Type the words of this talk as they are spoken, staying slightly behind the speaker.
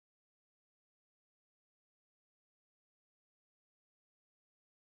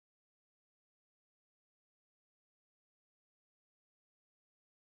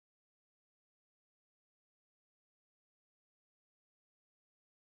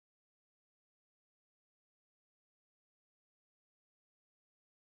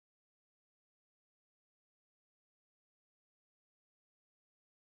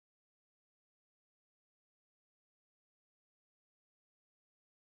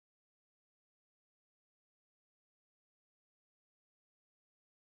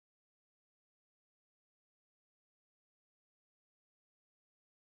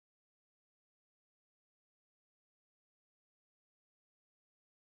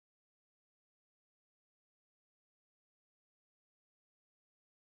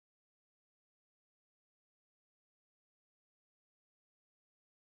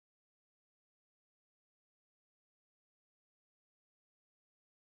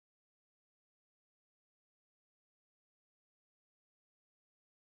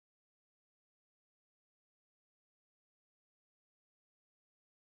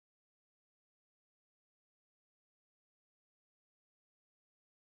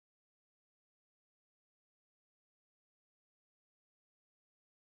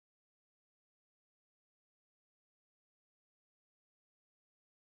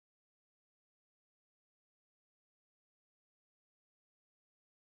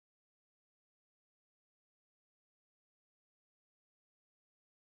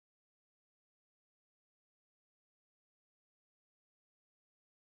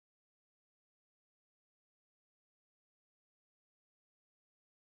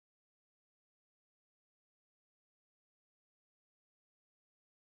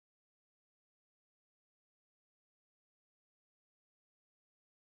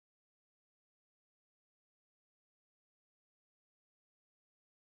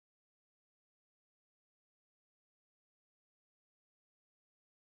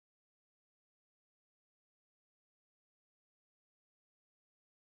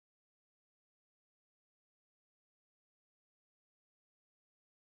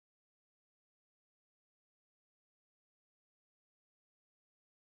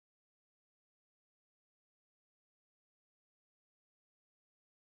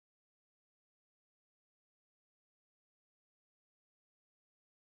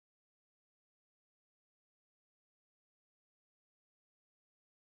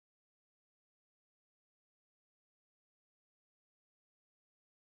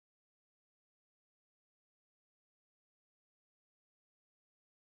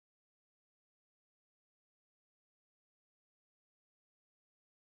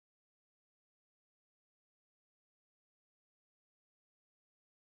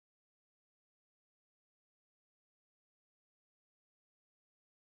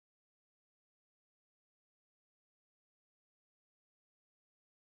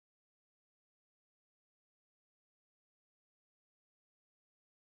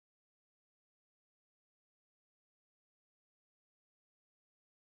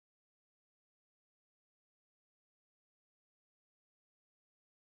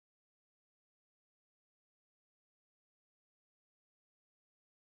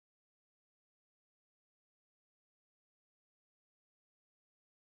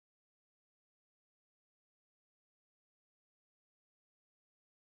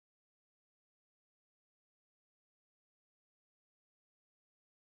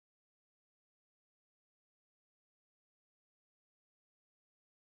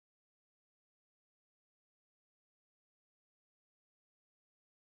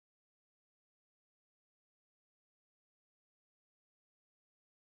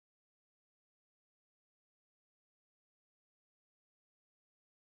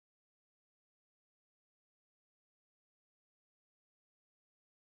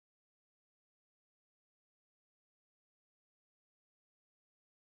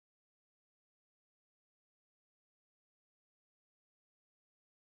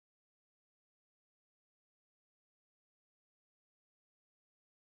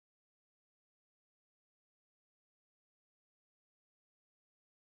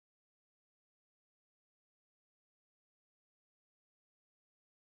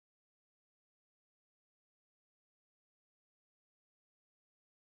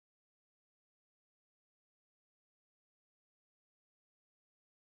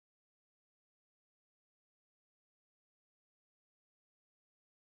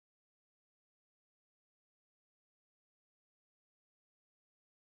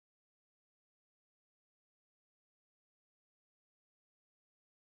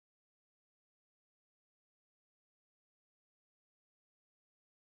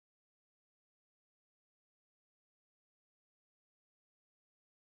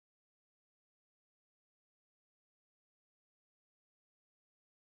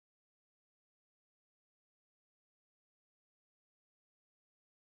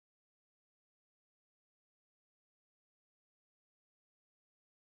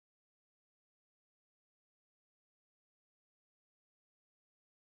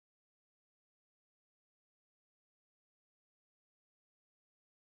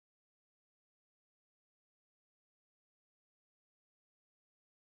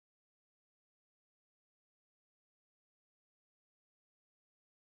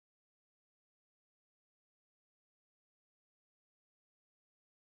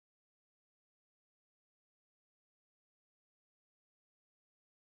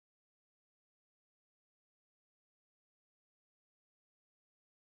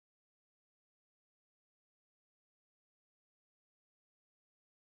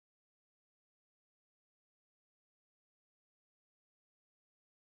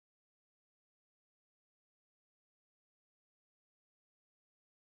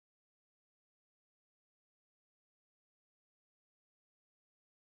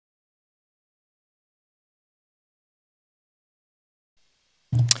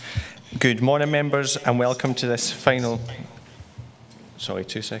Good morning, members, and welcome to this final... Sorry,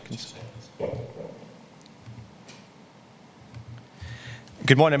 2 seconds.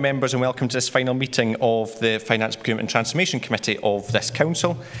 Good morning, members, and welcome to this final meeting of the Finance, Procurement and Transformation Committee of this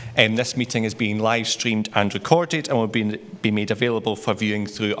Council. This meeting is being live streamed and recorded and will be made available for viewing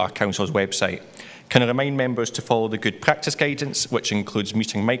through our Council's website. Can I remind members to follow the good practice guidance, which includes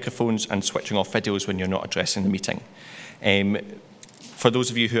muting microphones and switching off videos when you're not addressing the meeting. For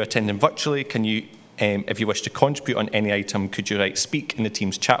those of you who are attending virtually, can you, if you wish to contribute on any item, could you write speak in the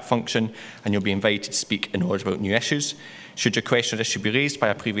Teams chat function, and you'll be invited to speak in order about new issues. Should your question or issue be raised by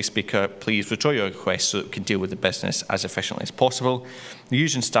a previous speaker, please withdraw your request so that we can deal with the business as efficiently as possible. The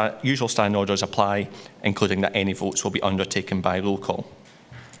usual standing orders apply, including that any votes will be undertaken by roll call.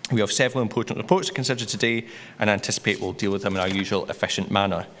 We have several important reports to consider today and anticipate we'll deal with them in our usual efficient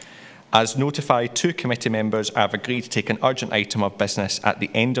manner. As notified to committee members, I have agreed to take an urgent item of business at the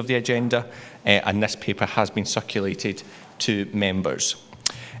end of the agenda, and this paper has been circulated to members.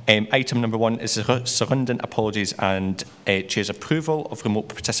 Item number 1 is surrounding apologies and Chair's approval of remote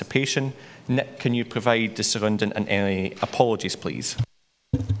participation. Nick, can you provide the surrounding and any apologies, please?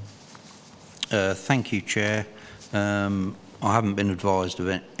 Thank you, Chair. I haven't been advised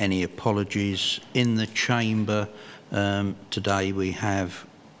of any apologies. In the chamber today we have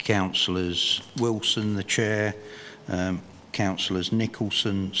Councillors Wilson, the Chair, Councillors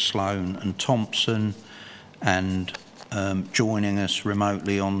Nicholson, Sloan and Thompson, and joining us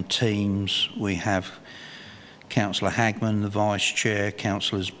remotely on Teams we have Councillor Hagman, the Vice Chair,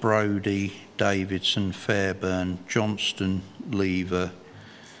 Councillors Brodie, Davidson, Fairburn, Johnston, Lever,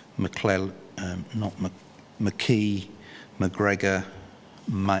 McClellan, McKee, McGregor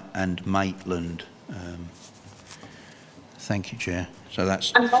and Maitland. Thank you, Chair. So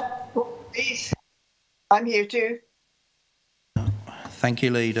that's... I'm here too. Thank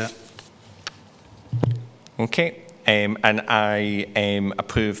you, Leader. Okay, and I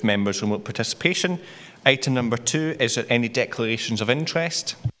approve members' remote participation. Item number 2, is there any declarations of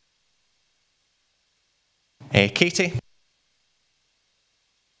interest? Katie?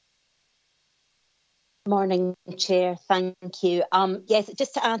 Morning, Chair. Thank you. Yes,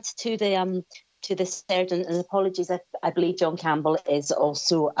 just to add to the surgeon, and apologies, I believe John Campbell is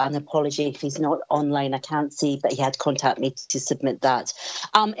also an apology if he's not online. I can't see, but he had contacted me to submit that.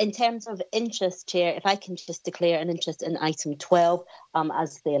 In terms of interest, Chair, if I can just declare an interest in item 12,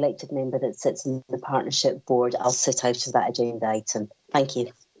 as the elected member that sits in the Partnership Board, I'll sit out of that agenda item. Thank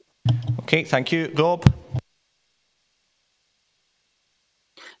you. Okay, thank you. Rob?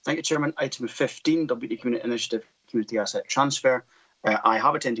 Thank you, Chairman. Item 15, WD Community Initiative, Community Asset Transfer. I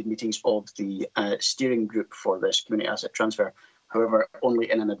have attended meetings of the steering group for this community asset transfer, however,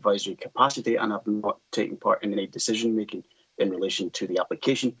 only in an advisory capacity, and have not taken part in any decision making in relation to the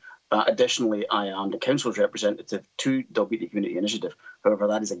application. Additionally, I am the Council's representative to WD Community Initiative. However,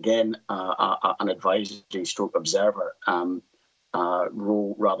 that is again an advisory stroke observer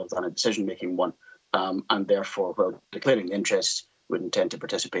role rather than a decision making one, and therefore, while declaring the interests, would intend to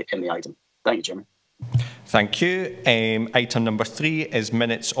participate in the item. Thank you, Chairman. Thank you. Item number 3 is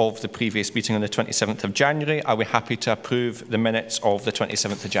minutes of the previous meeting on the 27th of January. Are we happy to approve the minutes of the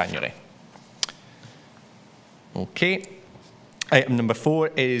 27th of January? Okay. Item number 4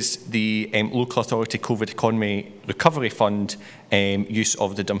 is the Local Authority COVID Economy Recovery Fund use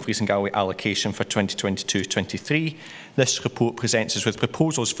of the Dumfries and Galloway allocation for 2022-23. This report presents us with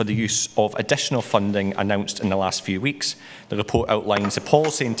proposals for the use of additional funding announced in the last few weeks. The report outlines the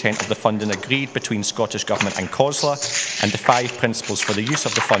policy intent of the funding agreed between Scottish Government and COSLA and the 5 principles for the use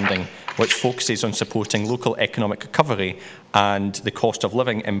of the funding, which focuses on supporting local economic recovery and the cost of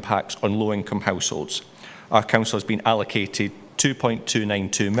living impacts on low-income households. Our Council has been allocated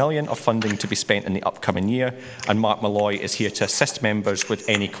 £2.292 million of funding to be spent in the upcoming year, and Mark Malloy is here to assist members with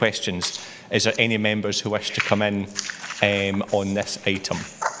any questions. Is there any members who wish to come in on this item?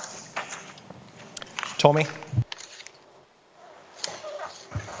 Tommy?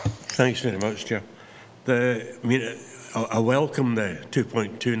 Thanks very much, Chair. I welcome the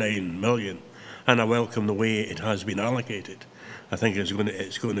 2.29 million, and I welcome the way it has been allocated. I think it's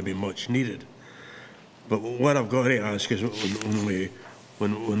going to be much needed. But what I've got to ask is when we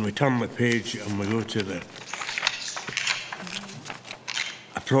turn the page and we go to the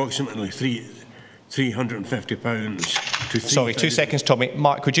approximately £350 to... Sorry, 2 seconds, Tommy.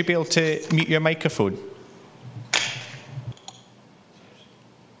 Mark, would you be able to mute your microphone?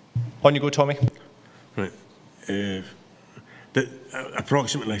 On you go, Tommy. Right.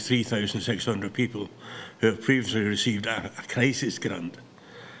 Approximately 3,600 people who have previously received a crisis grant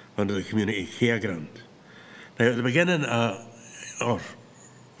under the community care grant. Now, at the beginning, or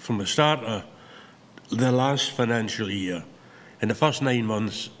from the start of the last financial year, in the first 9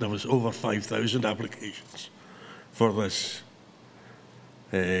 months, there was over 5,000 applications for this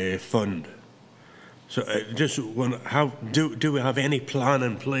fund. So just want do we have any plan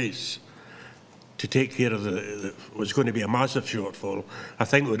in place to take care of what's going to be a massive shortfall? I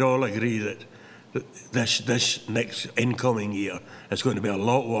think we'd all agree that this next incoming year is going to be a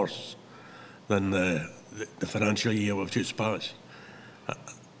lot worse than the financial year we've just passed.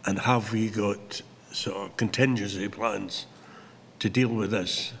 And have we got sort of contingency plans to deal with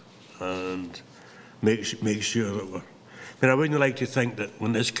this and make sure that we're... I mean, I wouldn't like to think that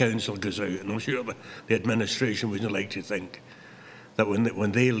when this council goes out, and I'm sure the administration wouldn't like to think that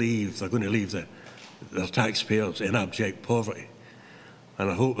when they leave, they're going to leave their taxpayers in abject poverty. And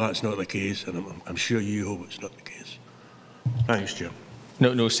I hope that's not the case, and I'm sure you hope it's not the case. Thanks, Chair.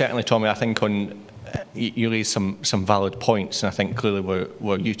 No, certainly, Tommy. I think you raised some valid points, and I think clearly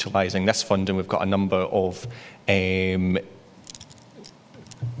we're utilising this fund, and we've got a number of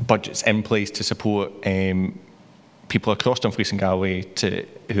budgets in place to support people across Dumfries and Galloway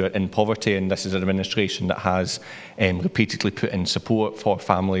who are in poverty, and this is an administration that has repeatedly put in support for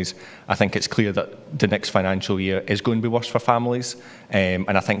families. I think it's clear that the next financial year is going to be worse for families,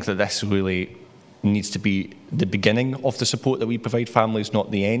 and I think that this really needs to be the beginning of the support that we provide families, not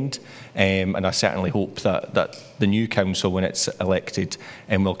the end. And I certainly hope that the new council, when it's elected,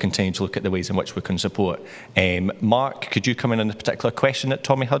 will continue to look at the ways in which we can support. Mark, could you come in on the particular question that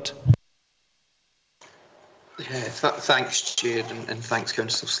Tommy had? Thanks, Chair, and thanks,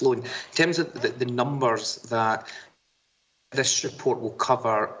 Councillor Sloan. In terms of the numbers that this report will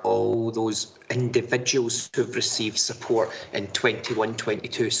cover, all those individuals who have received support in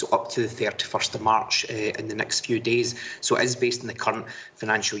 21-22, so up to the 31st of March in the next few days. So it is based on the current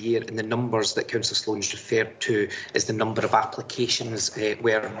financial year, and the numbers that Councillor Sloan's referred to is the number of applications,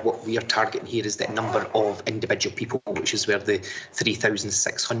 where what we are targeting here is the number of individual people, which is where the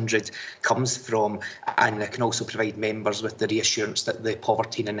 3,600 comes from. And I can also provide members with the reassurance that the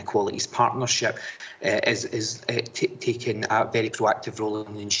Poverty and Inequalities Partnership is taking a very proactive role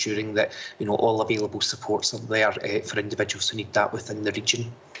in ensuring that, you know, all available supports are there for individuals who need that within the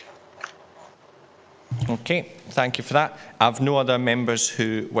region. Okay, thank you for that. I have no other members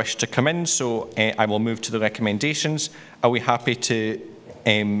who wish to come in, so I will move to the recommendations. Are we happy to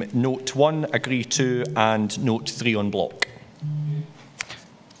note 1, agree 2 and note 3 on block?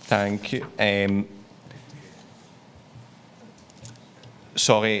 Thank you.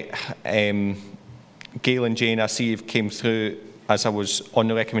 Sorry, Gail and Jane, I see you've came through as I was on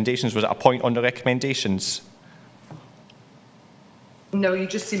the recommendations. Was it a point on the recommendations? No, you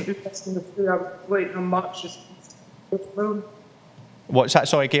just seem to be pressing the through. I'm waiting on Mark's response. What's that?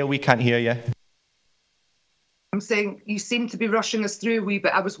 Sorry, Gail, we can't hear you. I'm saying you seem to be rushing us through a wee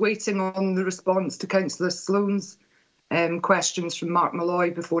bit. I was waiting on the response to Councillor Sloan's questions from Mark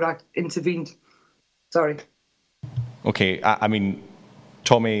Malloy before I intervened. Sorry. Okay, I mean,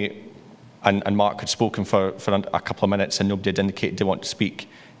 Tommy and Mark had spoken for a couple of minutes and nobody had indicated they want to speak.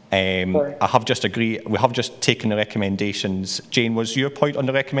 I have just agreed, we have just taken the recommendations. Jane, was your point on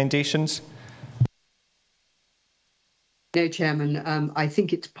the recommendations? No, Chairman. I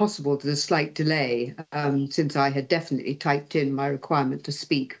think it's possible there's a slight delay since I had definitely typed in my requirement to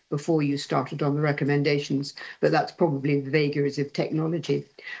speak before you started on the recommendations, but that's probably the vagaries of technology.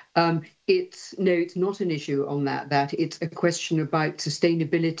 It's not an issue on that it's a question about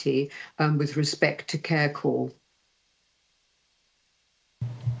sustainability with respect to care call.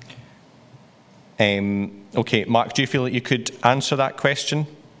 Okay, Mark, do you feel that you could answer that question?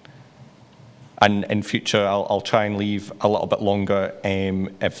 And in future, I'll try and leave a little bit longer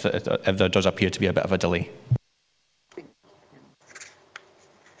if there does appear to be a bit of a delay.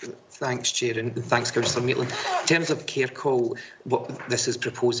 Thanks, Chair, and thanks, Councillor Maitland. In terms of care call, what this is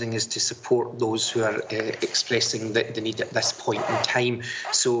proposing is to support those who are expressing the need at this point in time.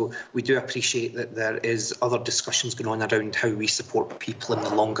 So we do appreciate that there is other discussions going on around how we support people in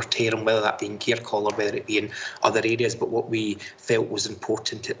the longer term, whether that be in care call or whether it be in other areas. But what we felt was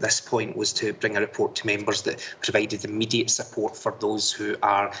important at this point was to bring a report to members that provided immediate support for those who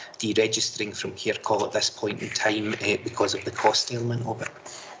are deregistering from care call at this point in time because of the cost element of it.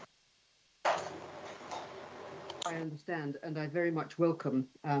 I understand, and I very much welcome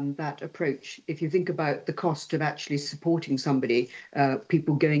that approach. If you think about the cost of actually supporting somebody,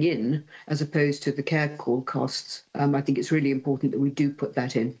 people going in, as opposed to the care call costs, I think it's really important that we do put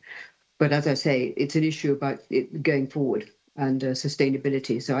that in. But as I say, it's an issue about it going forward and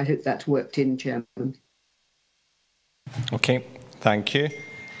sustainability. So I hope that's worked in, Chairman. Okay, thank you.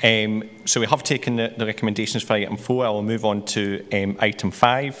 So we have taken the recommendations for item 4. I will move on to item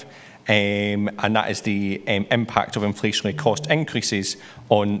 5. And that is the impact of inflationary cost increases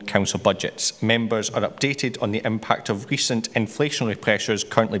on council budgets. Members are updated on the impact of recent inflationary pressures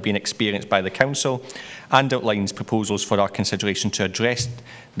currently being experienced by the council and outlines proposals for our consideration to address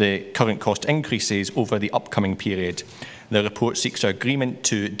the current cost increases over the upcoming period. The report seeks our agreement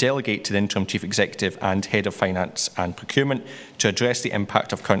to delegate to the Interim Chief Executive and Head of Finance and Procurement to address the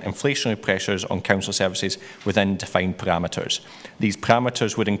impact of current inflationary pressures on council services within defined parameters. These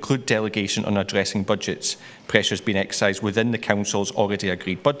parameters would include delegation on addressing budgets pressures being exercised within the council's already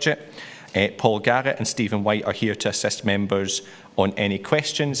agreed budget. Paul Garrett and Stephen White are here to assist members on any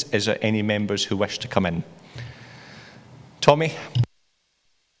questions. Is there any members who wish to come in? Tommy?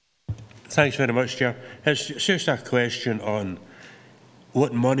 Thanks very much, Chair. It's just a question on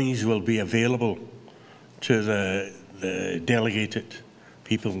what monies will be available to the delegated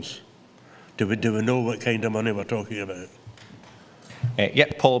peoples. Do we know what kind of money we're talking about?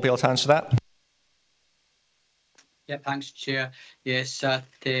 Yep, Paul will be able to answer that. Yeah, thanks, Chair. Yes,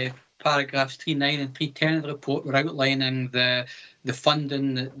 the paragraphs 3.9 and 3.10 of the report were outlining the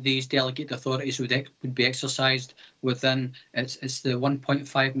funding that these delegate authorities would be exercised within. It's the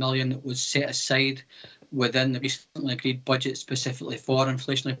 1.5 million that was set aside within the recently agreed budget specifically for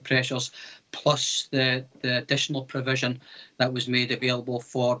inflationary pressures, plus the additional provision that was made available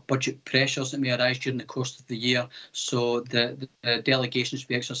for budget pressures that may arise during the course of the year. So the delegations will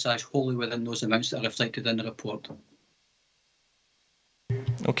be exercised wholly within those amounts that are reflected in the report.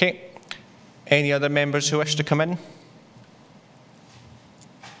 Okay. Any other members who wish to come in?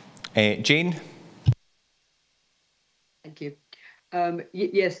 Jane? Thank you.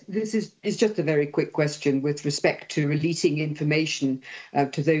 Yes, this is just a very quick question with respect to releasing information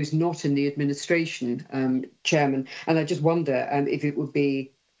to those not in the administration, Chairman. And I just wonder if it would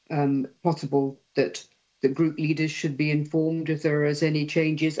be possible that the group leaders should be informed if there is any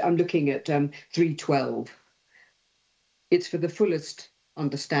changes. I'm looking at 3.12. It's for the fullest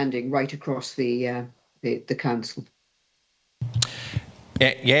understanding right across the council.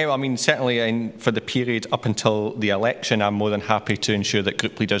 Yeah, I mean, certainly for the period up until the election, I'm more than happy to ensure that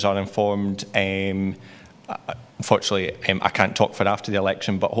group leaders are informed. Unfortunately, I can't talk for after the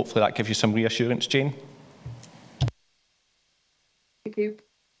election, but hopefully that gives you some reassurance, Jane. Thank you.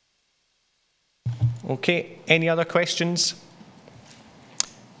 Okay, any other questions?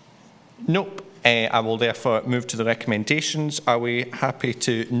 Nope. I will therefore move to the recommendations. Are we happy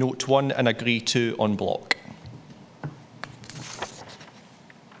to note 1 and agree 2 on block?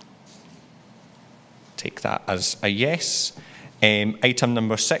 Take that as a yes. Item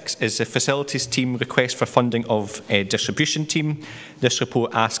number 6 is the facilities team request for funding of a distribution team. This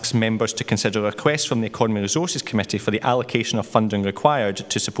report asks members to consider a request from the Economy Resources Committee for the allocation of funding required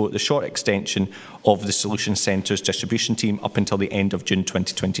to support the short extension of the Solutions Centre's distribution team up until the end of June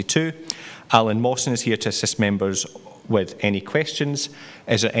 2022. Alan Mawson is here to assist members with any questions.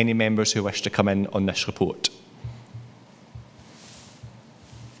 Is there any members who wish to come in on this report?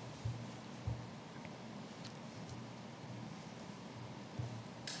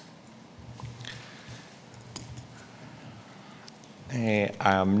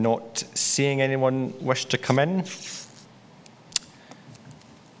 I am not seeing anyone wish to come in.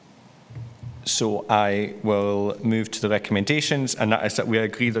 So I will move to the recommendations, and that is that we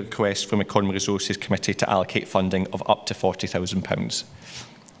agree the request from Economy Resources Committee to allocate funding of up to £40,000.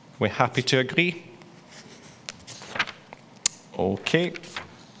 We're happy to agree? Okay.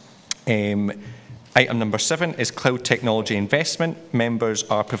 Item number 7 is cloud technology investment. Members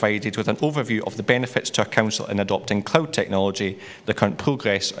are provided with an overview of the benefits to our council in adopting cloud technology, the current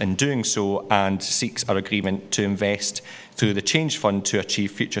progress in doing so, and seeks our agreement to invest through the Change Fund to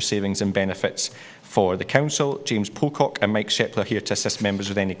achieve future savings and benefits for the council. James Pocock and Mike Shepley are here to assist members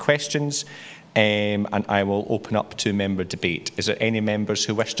with any questions, and I will open up to member debate. Is there any members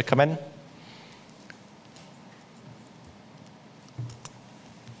who wish to come in?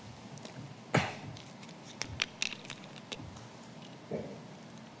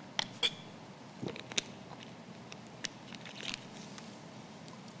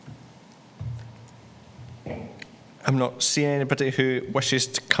 I'm not seeing anybody who wishes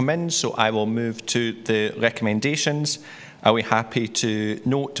to come in, so I will move to the recommendations. Are we happy to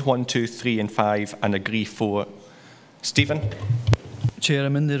note 1, 2, 3 and 5 and agree 4? Stephen? Chair,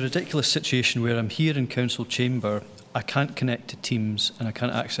 I'm in the ridiculous situation where I'm here in Council Chamber, I can't connect to Teams and I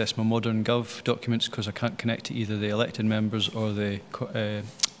can't access my Modern Gov documents because I can't connect to either the elected members or the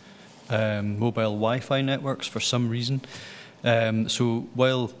mobile Wi-Fi networks for some reason. So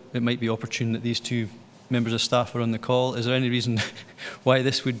while it might be opportune that these two members of staff are on the call, is there any reason why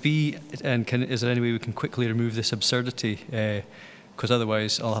this would be, and is there any way we can quickly remove this absurdity? Because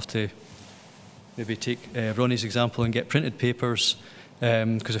otherwise I'll have to maybe take Ronnie's example and get printed papers,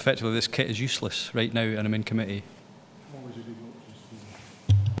 because effectively this kit is useless right now and I'm in committee.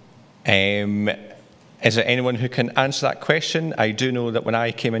 Is there anyone who can answer that question? I do know that when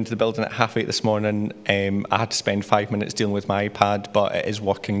I came into the building at 8:30 this morning, I had to spend 5 minutes dealing with my iPad, but it is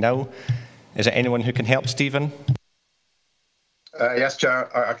working now. Is there anyone who can help, Stephen? Yes, Chair,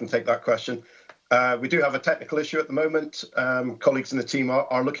 I can take that question. We do have a technical issue at the moment. Colleagues in the team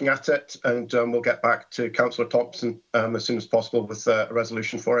are looking at it, and we'll get back to Councillor Thompson as soon as possible with a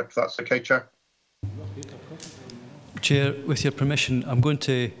resolution for it, if that's okay, Chair. Chair, with your permission, I'm going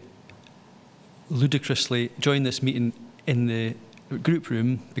to ludicrously join this meeting in the group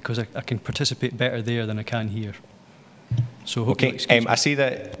room because I can participate better there than I can here. So okay, I see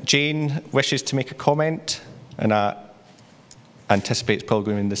that Jane wishes to make a comment, and I anticipate it's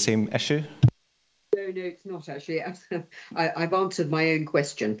probably going to be the same issue. No, it's not actually. I've answered my own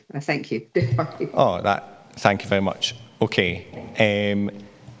question. Thank you. Thank you very much. Okay.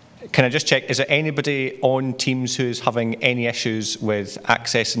 Can I just check, is there anybody on Teams who's having any issues with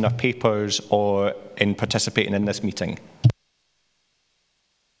accessing their papers or in participating in this meeting?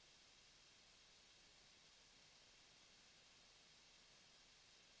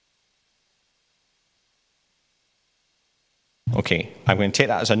 Okay, I'm going to take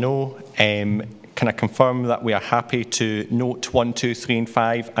that as a no. Can I confirm that we are happy to note 1, 2, 3 and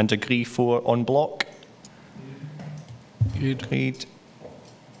 5 and agree 4 on block? Agreed.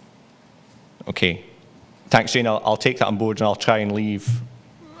 Okay. Thanks, Jane. I'll take that on board and I'll try and leave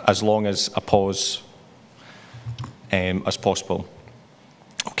as long as a pause as possible.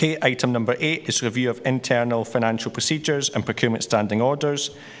 Okay, item number 8 is review of internal financial procedures and procurement standing orders.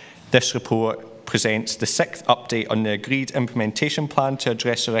 This report presents the 6th update on the agreed implementation plan to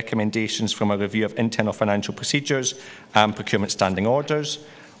address the recommendations from a review of internal financial procedures and procurement standing orders.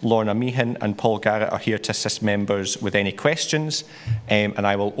 Lorna Meehan and Paul Garrett are here to assist members with any questions, and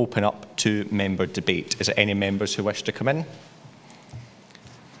I will open up to member debate. Is there any members who wish to come in?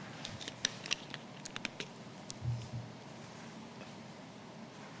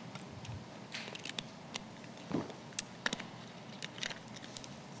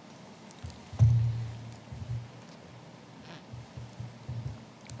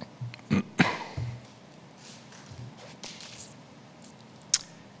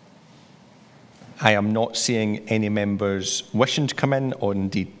 I am not seeing any members wishing to come in or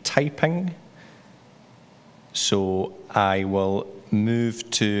indeed typing. So I will move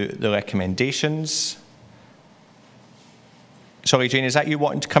to the recommendations. Sorry, Jane, is that you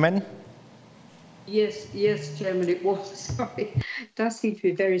wanting to come in? Yes, Chairman, it was. Sorry, it does seem to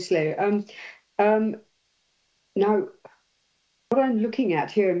be very slow. Now, what I'm looking at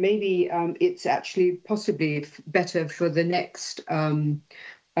here, maybe it's actually possibly better for the next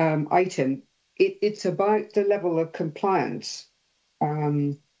item. It's about the level of compliance.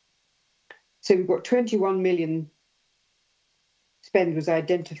 So we've got 21 million spend was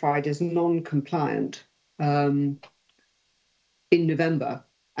identified as non-compliant in November,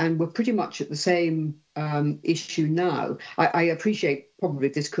 and we're pretty much at the same issue now. I appreciate probably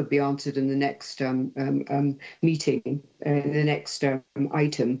this could be answered in the next meeting, the next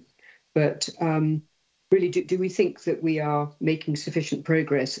item, but really, do we think that we are making sufficient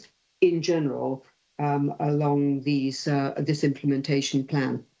progress in general along these this implementation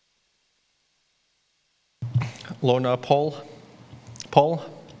plan? Lorna, Paul?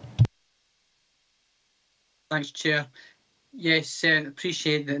 Thanks, Chair. Yes,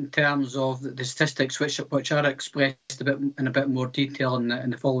 appreciate that in terms of the statistics which are expressed in a bit more detail in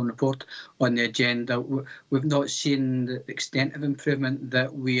the following report on the agenda. We've not seen the extent of improvement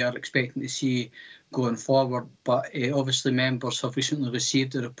that we are expecting to see going forward, but obviously members have recently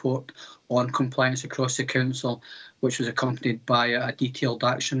received a report on compliance across the council, which was accompanied by a detailed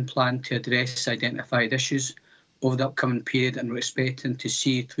action plan to address identified issues over the upcoming period, and we're expecting to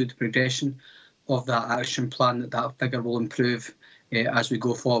see through the progression of that action plan that figure will improve as we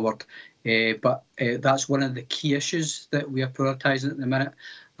go forward. But that's one of the key issues that we are prioritising at the minute.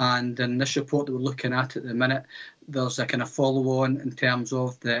 And in this report that we're looking at the minute, there's a kind of follow-on in terms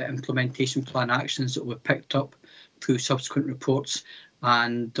of the implementation plan actions that we've picked up through subsequent reports,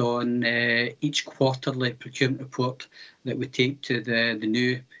 and on each quarterly procurement report that we take to the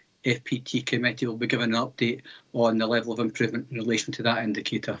new FPT committee, will be given an update on the level of improvement in relation to that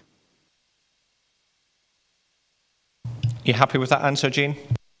indicator. You happy with that answer, Jane?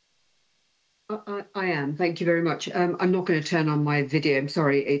 I am. Thank you very much. I'm not going to turn on my video. I'm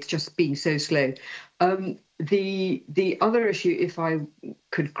sorry. It's just being so slow. The other issue, if I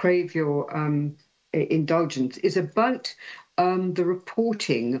could crave your indulgence, is about the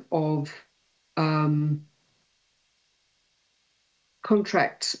reporting of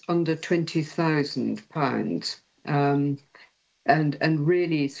contracts under £20,000, and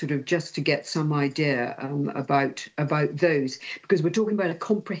really sort of just to get some idea about those, because we're talking about a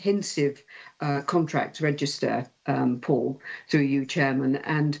comprehensive contract register, Paul, through you, Chairman,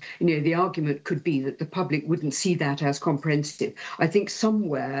 and the argument could be that the public wouldn't see that as comprehensive. I think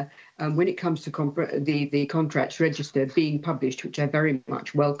somewhere when it comes to the contracts register being published, which I very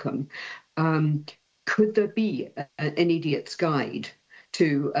much welcome, could there be an idiot's guide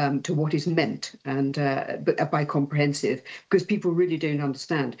to what is meant but by comprehensive, because people really don't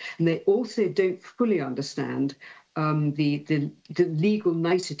understand, and they also don't fully understand the legal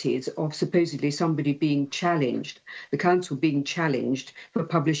niceties of supposedly somebody being challenged, the council being challenged for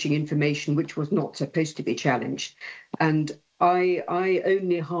publishing information which was not supposed to be challenged. And I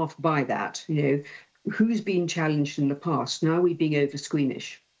only half buy that. Who's been challenged in the past? Now are we being over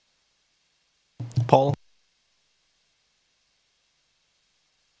squeamish? Paul?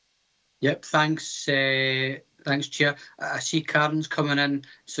 Yep, thanks, thanks, Chair. I see Karen's coming in,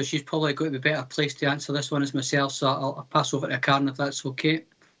 so she's probably going to be better placed to answer this one as myself, so I'll pass over to Karen if that's okay.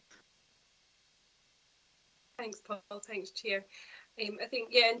 Thanks, Paul. Thanks, Chair. I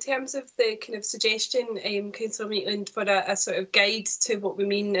think, yeah, in terms of the kind of suggestion, Councillor Maitland, for a sort of guide to what we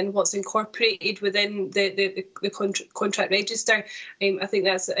mean and what's incorporated within the contract register, I think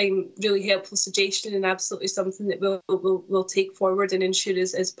that's a really helpful suggestion and absolutely something that we'll take forward and ensure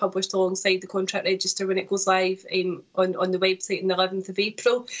is published alongside the contract register when it goes live on the website on the 11th of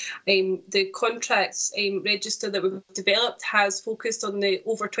April. The contracts register that we've developed has focused on the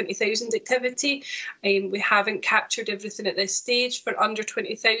over 20,000 activity. We haven't captured everything at this stage for under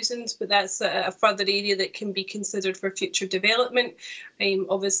 20,000, but that's a further area that can be considered for future development.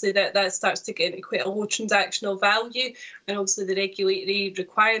 Obviously that starts to get into quite a low transactional value, and obviously the regulatory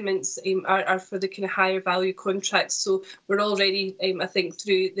requirements are for the kind of higher value contracts. So we're already, I think,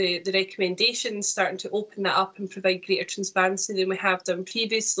 through the recommendations starting to open that up and provide greater transparency than we have done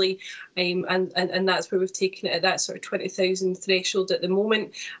previously, and that's where we've taken it at that sort of 20,000 threshold at the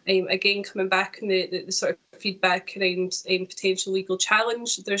moment. Again, coming back on the sort of feedback around potential legal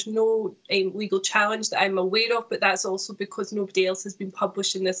challenge. There's no legal challenge that I'm aware of, but that's also because nobody else has been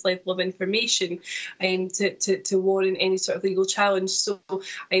publishing this level of information to warrant any sort of legal challenge. So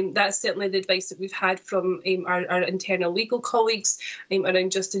that's certainly the advice that we've had from our internal legal colleagues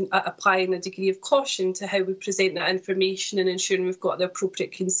around just applying a degree of caution to how we present that information and ensuring we've got the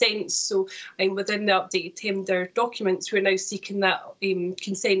appropriate consents. So within the updated tender documents, we're now seeking that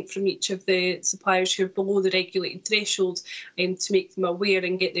consent from each of the suppliers who are below the regulated threshold to make them aware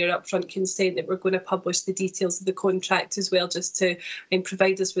and get their upfront consent that we're going to publish the details of the contract as well, just to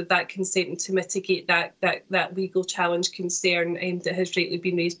provide us with that consent and to mitigate that legal challenge concern that has rightly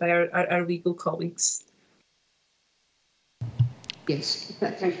been raised by our legal colleagues. Yes,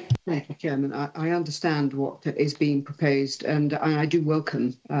 thank you, Chairman. I understand what is being proposed, and I do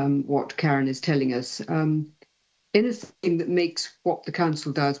welcome what Karen is telling us. Anything that makes what the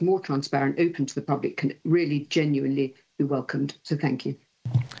council does more transparent, open to the public, can really genuinely be welcomed. So thank you.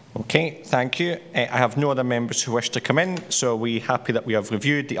 Okay, thank you. I have no other members who wish to come in, so are we happy that we have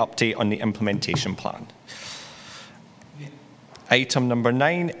reviewed the update on the implementation plan? Item number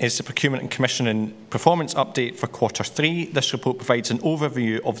 9 is the Procurement and Commissioning Performance Update for Q3. This report provides an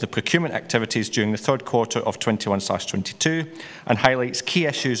overview of the procurement activities during the third quarter of 21/22 and highlights key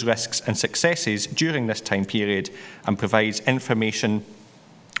issues, risks and successes during this time period, and provides information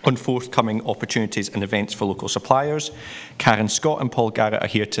on forthcoming opportunities and events for local suppliers. Karen Scott and Paul Garrett are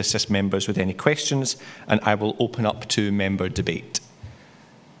here to assist members with any questions, and I will open up to member debate.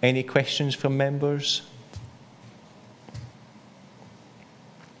 Any questions from members?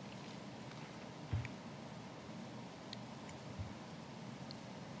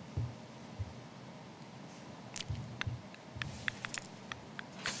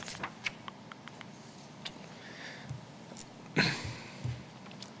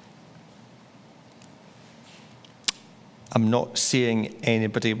 I'm not seeing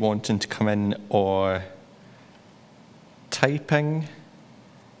anybody wanting to come in or typing,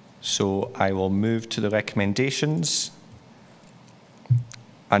 so I will move to the recommendations.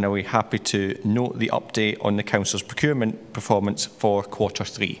 And are we happy to note the update on the Council's procurement performance for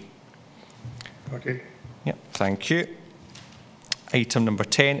Q3? Okay. Yeah, thank you. Item number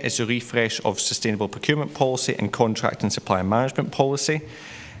 10 is a refresh of sustainable procurement policy and contract and supplier management policy.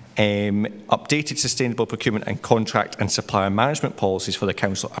 Updated sustainable procurement and contract and supplier management policies for the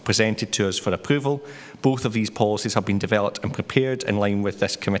Council are presented to us for approval. Both of these policies have been developed and prepared in line with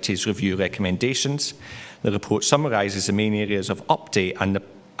this committee's review recommendations. The report summarises the main areas of update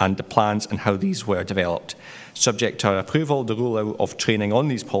and the plans and how these were developed. Subject to our approval, the rollout of training on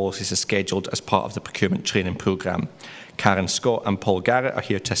these policies is scheduled as part of the procurement training programme. Karen Scott and Paul Garrett are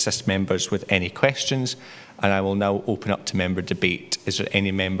here to assist members with any questions, and I will now open up to member debate. Is there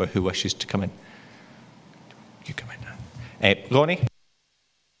any member who wishes to come in? You come in now. Ronnie?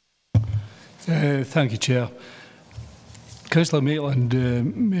 Thank you, Chair. Councillor Maitland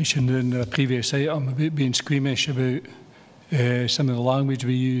mentioned in a previous item about being squeamish about some of the language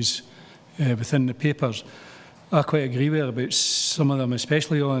we use within the papers. I quite agree with her about some of them,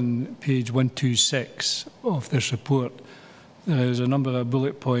 especially on page 126 of this report. There is a number of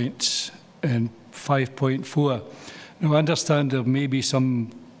bullet points in 5.4. Now, I understand there may be some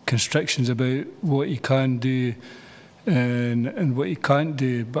constrictions about what you can do and what you can't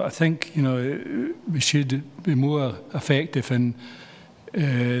do, but I think, you know, we should be more effective in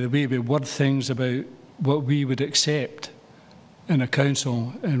the way we word things about what we would accept in a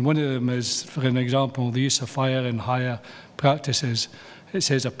council. And one of them is, for an example, the use of fire and hire practices. It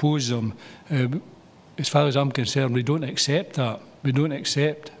says oppose them. As far as I'm concerned, we don't accept that. We don't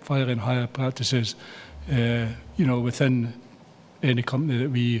accept fire and hire practices, you know, within any company that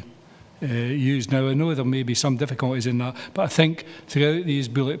we use. Now, I know there may be some difficulties in that, but I think throughout these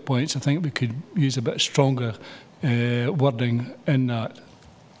bullet points, I think we could use a bit stronger wording in that.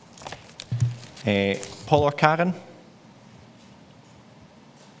 Paul or Karen?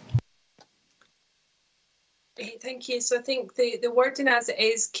 Thank you. So I think the wording as it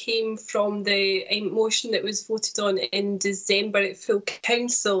is came from the motion that was voted on in December at full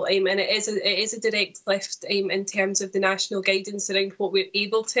council, and it is a direct lift in terms of the national guidance around what we're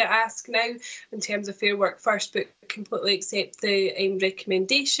able to ask now in terms of Fair Work First, but completely accept the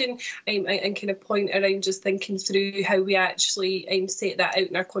recommendation and kind of point around just thinking through how we actually set that out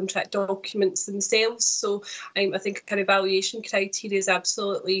in our contract documents themselves. So I think our evaluation criteria is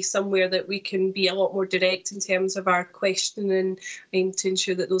absolutely somewhere that we can be a lot more direct in terms of our questioning to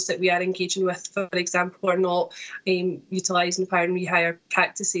ensure that those that we are engaging with, for example, are not utilising fire and rehire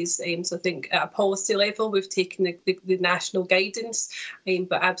practices. So I think at a policy level we've taken the national guidance,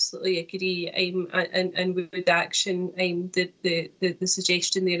 but absolutely agree and with action the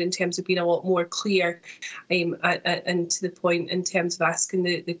suggestion there in terms of being a lot more clear and to the point in terms of asking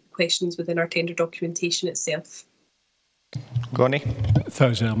the questions within our tender documentation itself. Ronnie?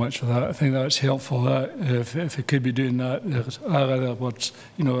 Thanks very much for that. I think that's helpful. If it could be doing that, there are other words,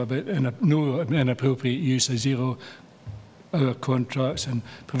 you know, about no inappropriate use of 0-hour contracts and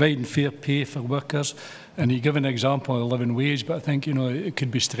providing fair pay for workers. And you give an example of living wage, but I think, you know, it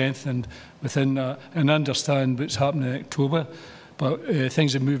could be strengthened within that. And understand what's happening in October, but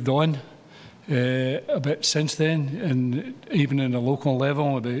things have moved on a bit since then, and even in a local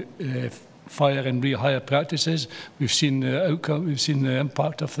level about fire and rehire practices. We've seen the outcome, we've seen the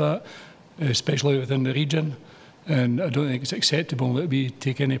impact of that, especially within the region, and I don't think it's acceptable that we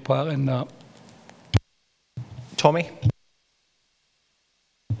take any part in that. Tommy?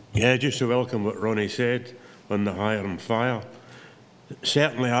 Yeah, just to welcome what Ronnie said on the hire and fire.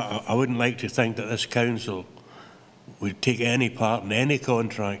 Certainly, I wouldn't like to think that this council would take any part in any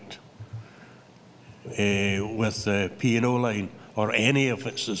contract with the P&O line or any of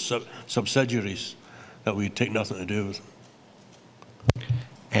its subsidiaries that we'd take nothing to do with.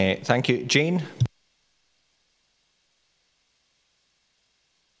 Thank you. Jane?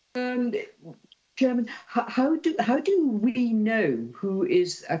 Chairman, how do we know who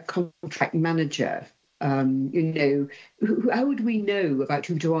is a contract manager? You know, how would we know about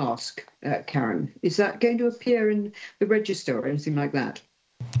who to ask, Karen? Is that going to appear in the register or anything like that?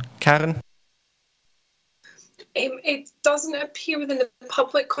 Karen? It doesn't appear within the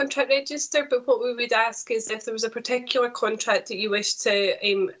public contract register, but what we would ask is if there was a particular contract that you wish to,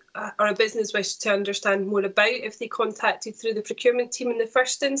 or a business wished to understand more about, if they contacted through the procurement team in the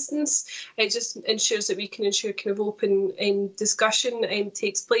first instance. It just ensures that we can ensure kind of open discussion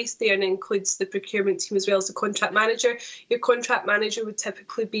takes place there and includes the procurement team as well as the contract manager. Your contract manager would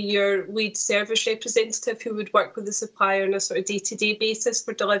typically be your lead service representative who would work with the supplier on a sort of day-to-day basis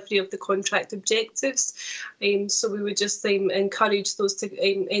for delivery of the contract objectives. So we would just encourage those to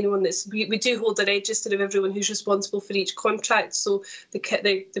anyone that's we do hold a register of everyone who's responsible for each contract. So the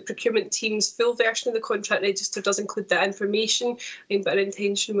procurement team's full version of the contract register does include that information, but our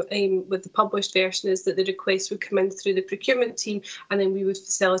intention with the published version is that the request would come in through the procurement team, and then we would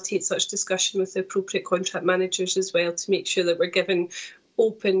facilitate such discussion with the appropriate contract managers as well to make sure that we're given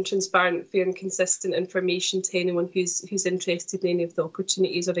open, transparent, fair and consistent information to anyone who's interested in any of the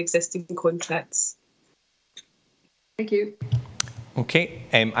opportunities or existing contracts. Thank you. Okay,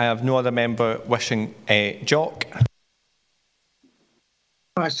 I have no other member wishing. Jock?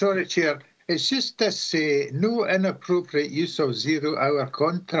 Sorry, Chair. It's just this no inappropriate use of zero-hour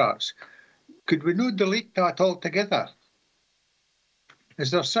contracts. Could we not delete that altogether?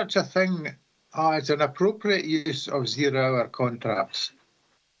 Is there such a thing as an appropriate use of zero-hour contracts?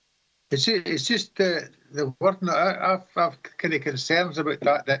 It's just the word. I've kind of concerns about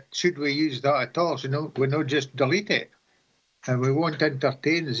that. That should we use that at all? So we not just delete it, and we won't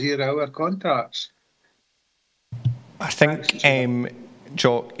entertain zero-hour contracts. I think,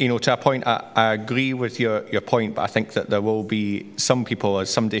 Jock, to a point, I agree with your point, but I think that there will be some people, as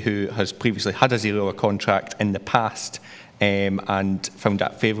somebody who has previously had a zero-hour contract in the past and found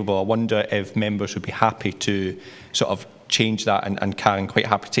that favourable, I wonder if members would be happy to sort of change that, and Karen, quite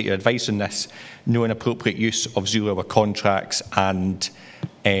happy to take your advice on this, no inappropriate use of zero-hour contracts and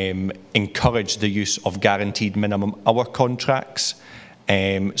encourage the use of guaranteed minimum hour contracts.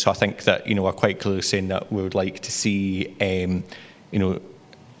 So I think that, we're quite clearly saying that we would like to see a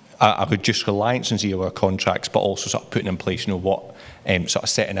reduced reliance on zero-hour contracts, but also sort of putting in place, what sort of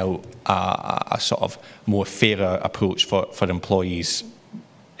setting out a sort of more fairer approach for employees.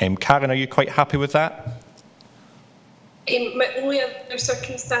 Karen, are you quite happy with that? My only other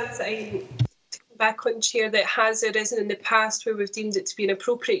circumstance that I back on, Chair, that has arisen in the past where we've deemed it to be an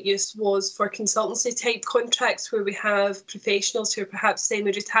appropriate use was for consultancy type contracts where we have professionals who are perhaps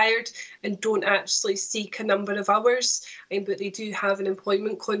semi-retired and don't actually seek a number of hours, but they do have an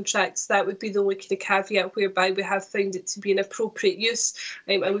employment contract. So that would be the only kind of caveat whereby we have found it to be an appropriate use,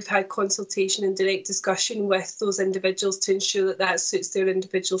 and we've had consultation and direct discussion with those individuals to ensure that that suits their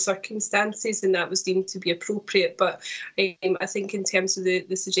individual circumstances, and that was deemed to be appropriate. But I think in terms of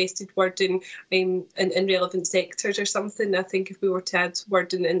the suggested wording, in relevant sectors or something, I think if we were to add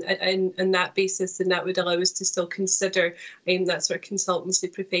wording in that basis, then that would allow us to still consider that sort of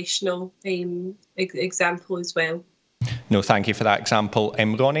consultancy professional example as well. No, thank you for that example.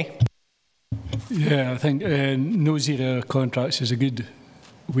 Ronnie? Yeah, I think no zero contracts is a good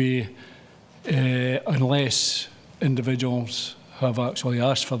way, unless individuals have actually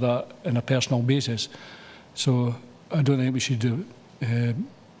asked for that on a personal basis. So I don't think we should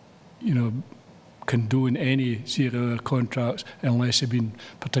condone any zero-hour contracts unless they've been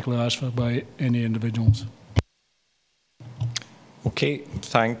particularly asked for by any individuals. Okay,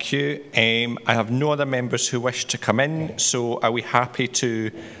 thank you. I have no other members who wish to come in, so are we happy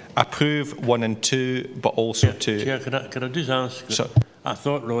to approve 1 and 2, but also to... Chair, can I just ask? So, I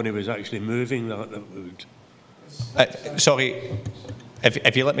thought Ronnie was actually moving that. Sorry,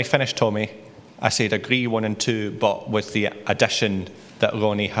 if you let me finish, Tommy, I said agree 1 and 2, but with the addition that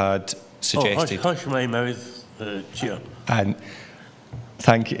Ronnie had suggested. Oh, hush my mouth, Chair. And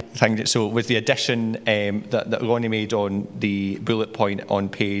thank you. So with the addition that Ronnie made on the bullet point on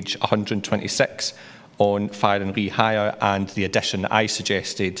page 126 on fire and rehire, and the addition that I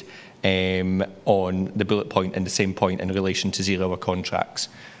suggested on the bullet point in the same point in relation to zero-hour contracts.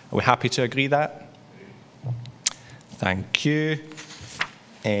 Are we happy to agree that? Thank you.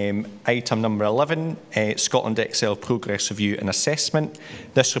 Item number 11, Scotland Excel Progress Review and Assessment.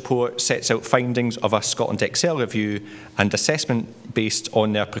 This report sets out findings of a Scotland Excel review and assessment based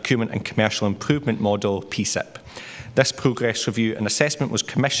on their Procurement and Commercial Improvement Model, PCIP. This progress review and assessment was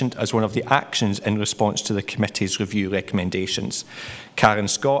commissioned as one of the actions in response to the committee's review recommendations. Karen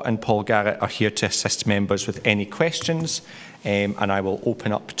Scott and Paul Garrett are here to assist members with any questions, and I will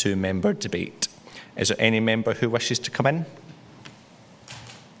open up to member debate. Is there any member who wishes to come in?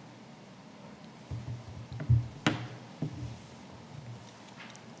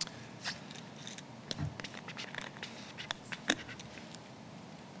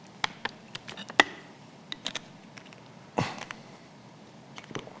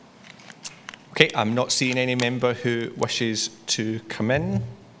 Okay, I'm not seeing any member who wishes to come in.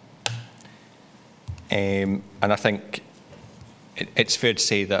 And I think it's fair to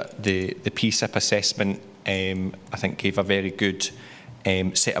say that the PCIP assessment, I think, gave a very good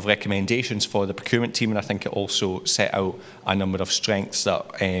set of recommendations for the procurement team, and I think it also set out a number of strengths that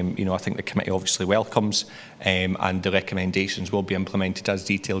I think the committee obviously welcomes, and the recommendations will be implemented as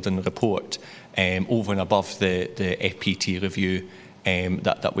detailed in the report, over and above the FPT review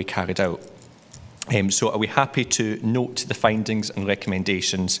that we carried out. So are we happy to note the findings and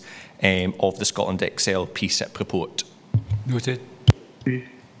recommendations of the Scotland Excel PCIP report? Noted.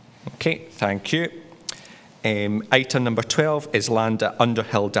 Okay, thank you. Item number 12 is land at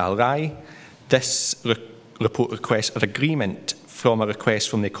Underhill Dalry. This report requests an agreement from a request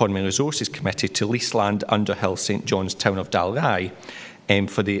from the Economy and Resources Committee to lease land under Hill St John's, town of Dalry,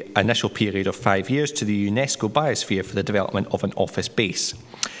 for the initial period of 5 years to the UNESCO Biosphere for the development of an office base.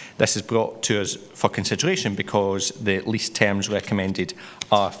 This is brought to us for consideration because the lease terms recommended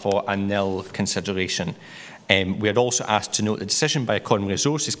are for a nil consideration. We had also asked to note the decision by Economy and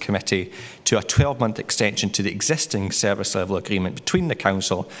Resources Committee to a 12-month extension to the existing service level agreement between the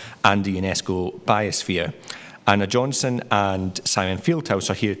Council and the UNESCO Biosphere. Anna Johnson and Simon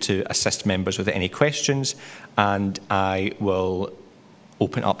Fieldhouse are here to assist members with any questions, and I will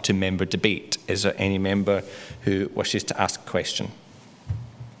open up to member debate. Is there any member who wishes to ask a question?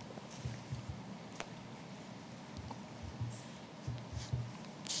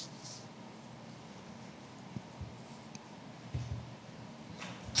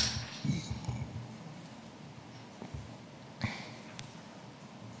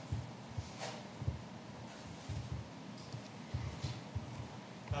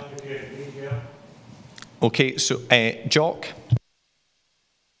 Okay, so Jock.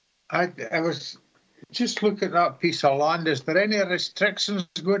 I was just looking at that piece of land. Is there any restrictions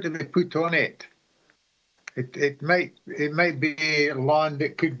going to be put on it? It might be land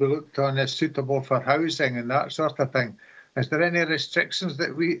that could be looked on as suitable for housing and that sort of thing. Is there any restrictions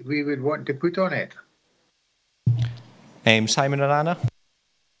that we would want to put on it? Simon or Anna?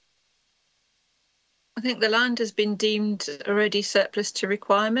 I think the land has been deemed already surplus to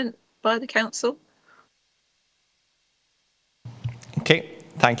requirement by the council. Okay,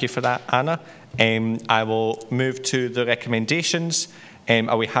 thank you for that, Anna. I will move to the recommendations.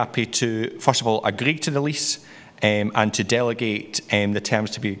 Are we happy to, first of all, agree to the lease and to delegate the terms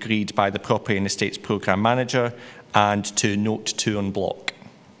to be agreed by the Property and Estates Programme Manager and to note 2 on block?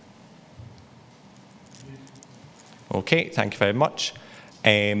 Okay, thank you very much.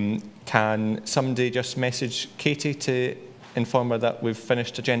 Can somebody just message Katie to inform her that we've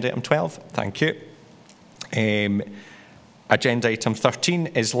finished agenda item 12? Thank you. Agenda item 13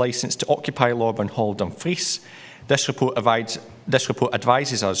 is licence to occupy Lorburn Hall, Dumfries. This report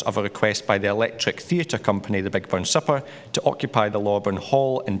advises us of a request by the Electric Theatre Company, the Big Burn Supper, to occupy the Lorburn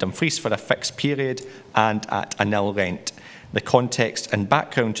Hall in Dumfries for a fixed period and at a nil rent. The context and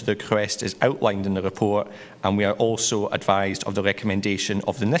background to the request is outlined in the report, and we are also advised of the recommendation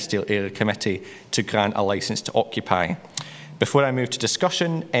of the Nithsdale Area Committee to grant a licence to occupy. Before I move to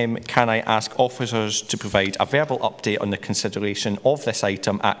discussion, can I ask officers to provide a verbal update on the consideration of this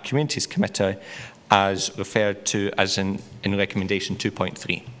item at Communities Committee as referred to as in recommendation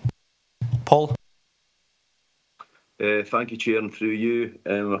 2.3? Paul? Thank you, Chair, and through you,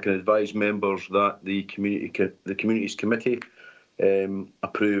 I can advise members that the Communities Committee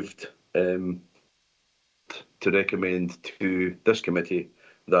approved to recommend to this committee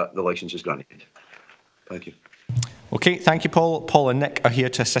that the licence is granted. Thank you. Okay, thank you, Paul. Paul and Nick are here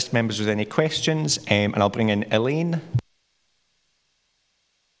to assist members with any questions, and I'll bring in Elaine.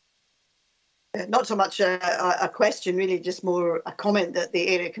 Not so much a question, really, just more a comment that the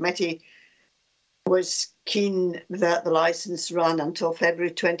Area Committee was keen that the licence ran until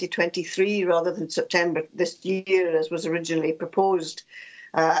February 2023 rather than September this year, as was originally proposed,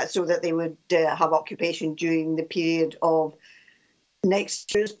 so that they would have occupation during the period of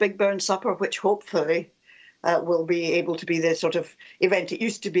next year's Big Burn Supper, which hopefully will be able to be the sort of event it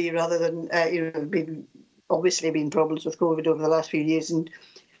used to be, rather than obviously been problems with COVID over the last few years and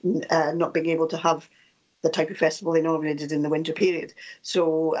not being able to have the type of festival they normally did in the winter period.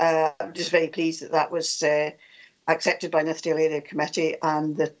 So I'm just very pleased that that was accepted by Nithsdale Area Committee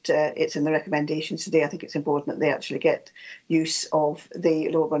and that it's in the recommendations today. I think it's important that they actually get use of the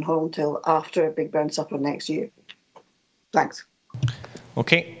Lorburn Hall until after Big Burn Supper next year. Thanks.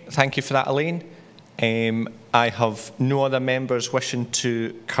 Okay, thank you for that, Elaine. I have no other members wishing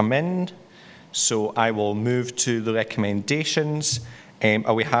to come in, so I will move to the recommendations.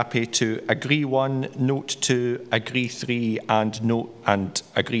 Are we happy to agree 1, note 2, agree 3, and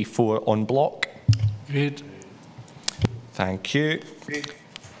agree 4 on block? Agreed. Thank you.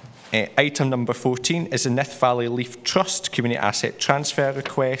 Item number 14 is the Nith Valley Leaf Trust Community Asset Transfer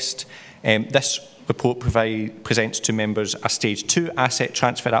Request. This report presents to members a Stage 2 asset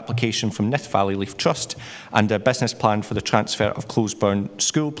transfer application from Nith Valley Leaf Trust and a business plan for the transfer of Closeburn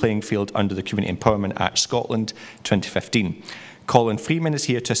School playing field under the Community Empowerment Act Scotland 2015. Colin Freeman is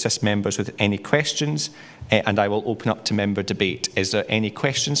here to assist members with any questions, and I will open up to member debate. Is there any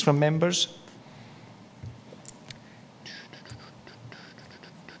questions from members?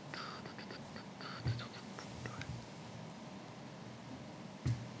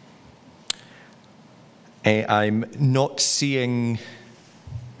 I'm not seeing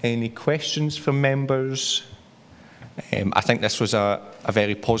any questions from members. I think this was a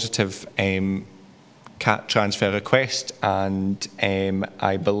very positive CAT transfer request, and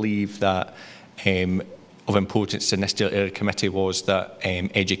I believe that of importance in this area committee was that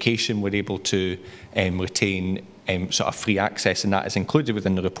education were able to retain sort of free access, and that is included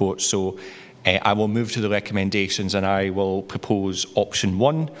within the report. So I will move to the recommendations, and I will propose option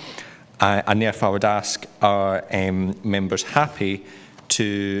 1, and therefore I would ask our members happy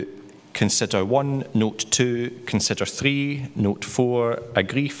to consider 1, note 2, consider 3, note 4,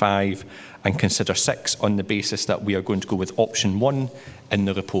 agree 5, and consider 6 on the basis that we are going to go with option 1 in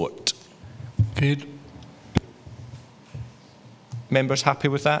the report. Agreed. Members happy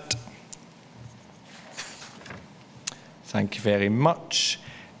with that? Thank you very much.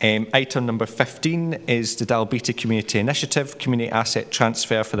 Item number 15 is the Dalbeattie Community Initiative, Community Asset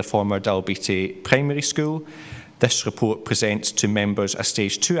Transfer for the former Dalbeattie Primary School. This report presents to members a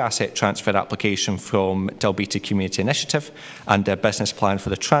Stage 2 asset transfer application from Dalbeattie Community Initiative and their business plan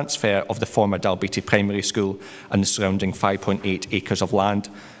for the transfer of the former Dalbeattie Primary School and the surrounding 5.8 acres of land,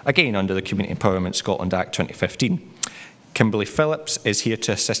 again under the Community Empowerment Scotland Act 2015. Kimberly Phillips is here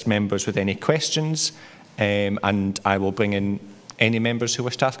to assist members with any questions, and I will bring in any members who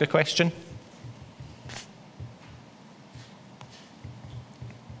wish to ask a question.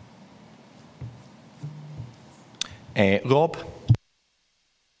 Rob?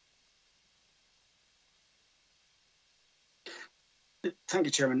 Thank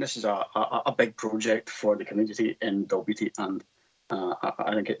you, Chairman. This is a big project for the community in Dalbeattie, and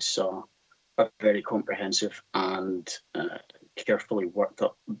I think it's a very comprehensive and carefully worked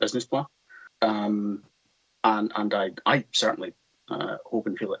up business plan. And I certainly hope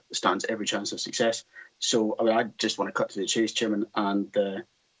and feel it stands every chance of success. So I just want to cut to the chase, Chairman, and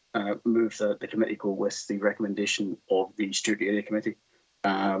move the committee go with the recommendation of the Stewart Area Committee,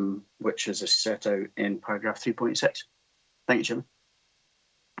 which is set out in paragraph 3.6. Thank you, Chairman.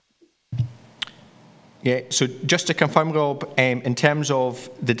 Yeah, so just to confirm, Rob, in terms of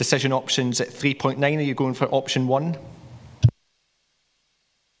the decision options at 3.9, are you going for option 1?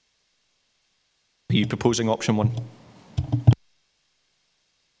 Are you proposing option 1?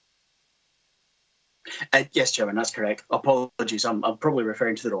 Yes, Chairman, that's correct. Apologies, I'm probably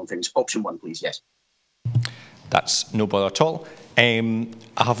referring to the wrong things. Option 1, please, yes. That's no bother at all. I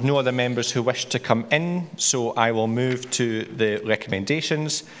have no other members who wish to come in, so I will move to the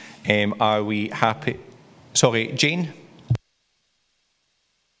recommendations. Are we happy? Sorry, Jane?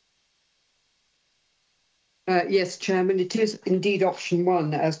 Yes, Chairman, it is indeed option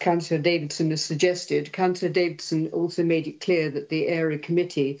 1, as Councillor Davidson has suggested. Councillor Davidson also made it clear that the Area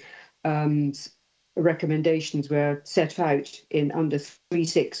Committee recommendations were set out in under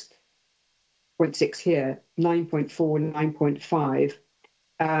 3.6 here, 9.4 and 9.5.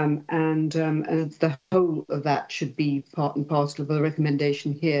 And the whole of that should be part and parcel of the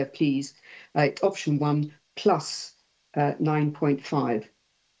recommendation here, please. It's option 1 plus 9.5.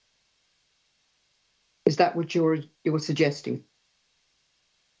 Is that what you're suggesting?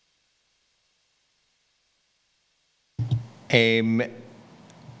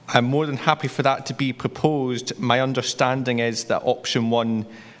 I'm more than happy for that to be proposed. My understanding is that option 1,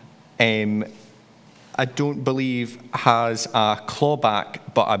 I don't believe has a clawback,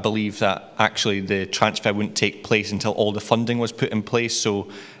 but I believe that actually the transfer wouldn't take place until all the funding was put in place. So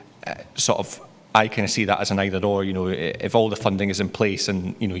sort of, I kind of see that as an either or, you know, if all the funding is in place,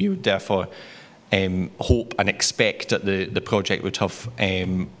 and, you know, you would therefore hope and expect that the project would have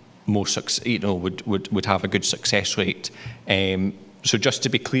more success, you know, would have a good success rate. So just to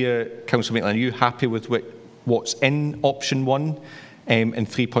be clear, Councillor Maitland, are you happy with what's in option 1 in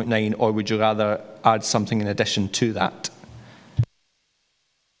 3.9, or would you rather add something in addition to that?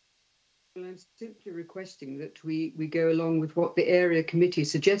 Well, I'm simply requesting that we go along with what the Area Committee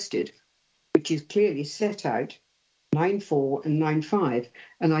suggested, which is clearly set out 9.4 and 9.5.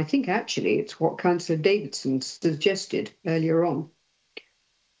 And I think actually it's what Councillor Davidson suggested earlier on.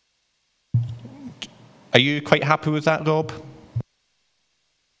 Are you quite happy with that, Rob?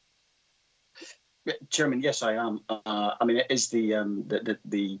 Chairman, yes, I am. I mean, it is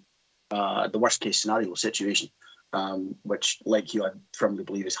the worst case scenario situation, which, like you, I firmly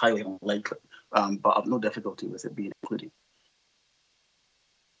believe is highly unlikely. But I've no difficulty with it being included.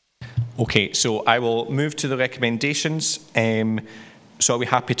 Okay, so I will move to the recommendations. So are we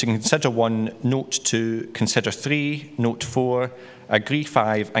happy to consider 1, note 2, consider 3, note 4, agree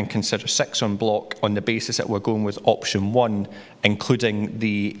 5, and consider 6 on block on the basis that we're going with option 1, including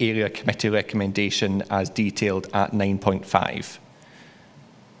the Area Committee recommendation as detailed at 9.5?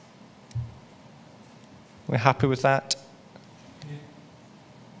 We're happy with that?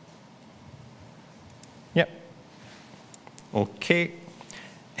 Yep. Okay.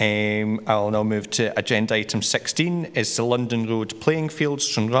 I'll now move to agenda item 16 is the London Road Playing Fields,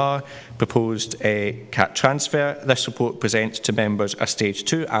 Stranraer, proposed CAT transfer. This report presents to members a Stage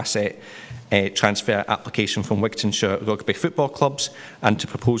 2 asset transfer application from Wigtonshire Rugby Football Clubs and to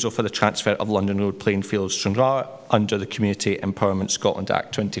proposal for the transfer of London Road Playing Fields, Stranraer under the Community Empowerment Scotland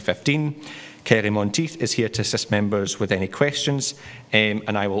Act 2015. Kerry Monteith is here to assist members with any questions,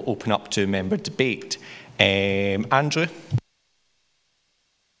 and I will open up to member debate. Andrew?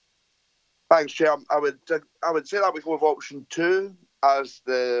 Thanks, Chair. I would say that we go with option 2, as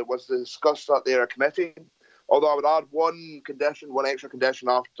was discussed at the committee. Although I would add one extra condition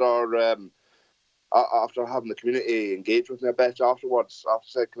after having the community engage with me a bit afterwards, after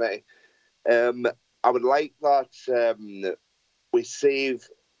said committee. I would like that we save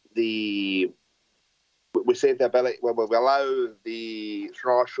the ability when we allow the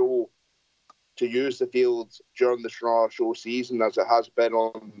Stranraer Show to use the field during the Stranraer Show season, as it has been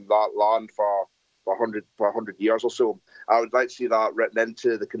on that land for 100 years or so. I would like to see that written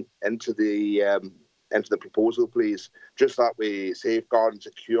into the proposal, please. Just that we safeguard and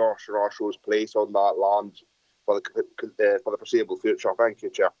secure Stranraer Show's place on that land for the foreseeable future. Thank you,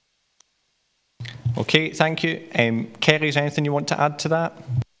 Chair. Okay, thank you. Kerry, is there anything you want to add to that?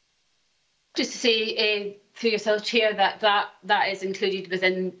 Just to say, through yourself, Chair, that is included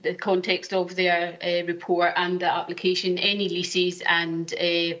within the context of their report and the application. Any leases and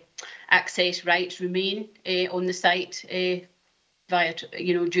access rights remain on the site via,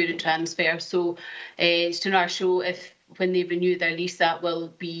 during transfer. So, Stranraer Show, when they renew their lease, that will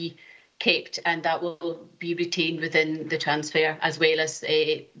be kept and that will be retained within the transfer, as well as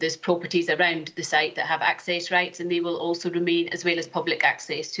there's properties around the site that have access rights, and they will also remain, as well as public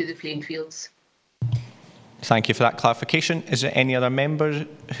access to the playing fields. Thank you for that clarification. Is there any other members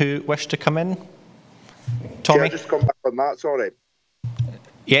who wish to come in? Tommy? Can I just come back on that, sorry?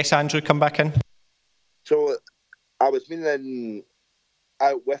 Yes, Andrew, come back in. So I was meaning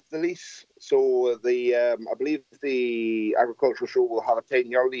out with the lease. So I believe the agricultural show will have a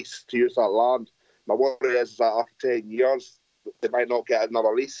 10-year lease to use that land. My worry is that after 10 years, they might not get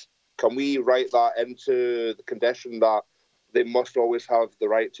another lease. Can we write that into the condition that they must always have the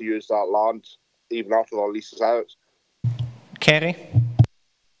right to use that land, even after their lease is out? Kerry?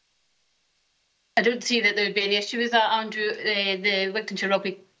 I don't see that there would be any issue with that, Andrew. The Wigtonshire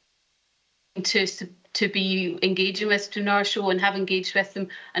Rugby to be engaging with Stranraer Show and have engaged with them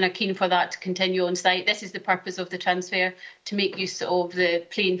and are keen for that to continue on site. This is the purpose of the transfer, to make use of the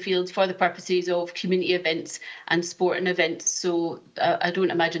playing fields for the purposes of community events and sporting events. So I don't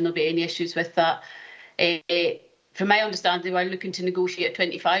imagine there'll be any issues with that. From my understanding, they were looking to negotiate a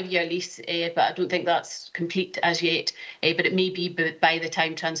 25-year lease, but I don't think that's complete as yet. But it may be by the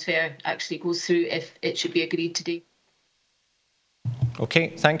time transfer actually goes through, if it should be agreed today. Okay,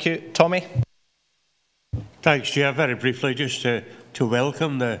 thank you. Tommy? Thanks, Chair. Very briefly, just to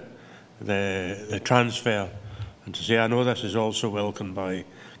welcome the transfer and to say I know this is also welcomed by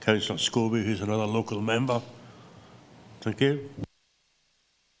Councillor Scobie, who's another local member. Thank you.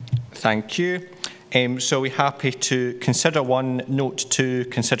 Thank you. So we're happy to consider 1, note 2,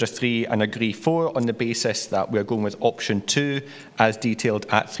 consider 3 and agree 4 on the basis that we're going with option 2 as detailed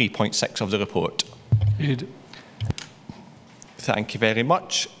at 3.6 of the report. Good. Thank you very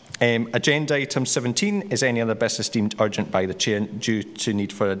much. Agenda item 17 is any other business deemed urgent by the Chair due to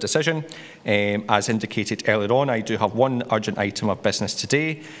need for a decision. As indicated earlier on, I do have 1 urgent item of business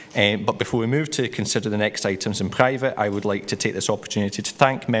today, but before we move to consider the next items in private, I would like to take this opportunity to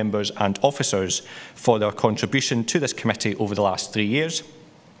thank members and officers for their contribution to this committee over the last 3 years.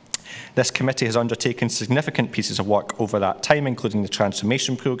 This committee has undertaken significant pieces of work over that time, including the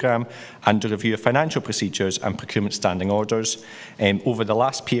transformation programme and the review of financial procedures and procurement standing orders. Over the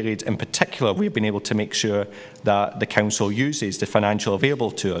last period in particular, we've been able to make sure that the Council uses the financial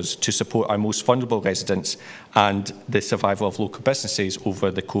available to us to support our most vulnerable residents and the survival of local businesses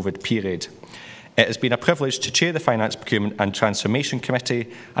over the COVID period. It has been a privilege to chair the Finance, Procurement and Transformation Committee,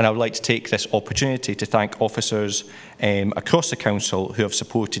 and I would like to take this opportunity to thank officers across the Council who have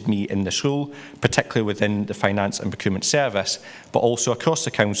supported me in this role, particularly within the Finance and Procurement Service, but also across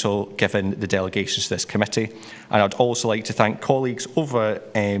the Council given the delegations to this committee. And I'd also like to thank colleagues over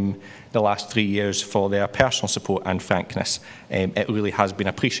the last 3 years for their personal support and frankness. It really has been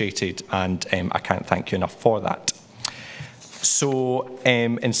appreciated, and I can't thank you enough for that. So,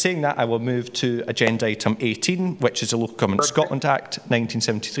 in saying that, I will move to agenda item 18, which is the Local Government Scotland Act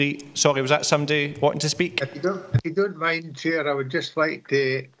 1973. Sorry, was that somebody wanting to speak? If you don't mind, Chair, I would just like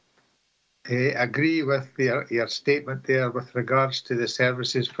to agree with your statement there with regards to the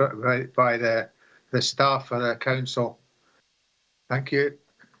services by the staff of the Council. Thank you.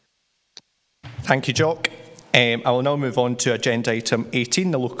 Thank you, Jock. I will now move on to agenda item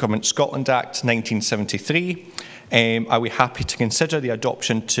 18, the Local Government Scotland Act 1973. Are we happy to consider the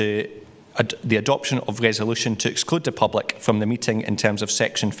adoption of resolution to exclude the public from the meeting in terms of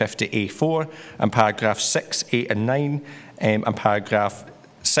section 50A4 and paragraphs 6, 8 and 9 and paragraph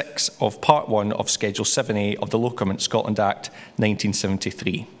 6 of part 1 of Schedule 7A of the Local Government Scotland Act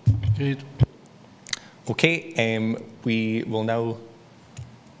 1973? Agreed. Okay, we will now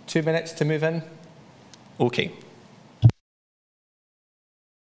 2 minutes to move in. Okay.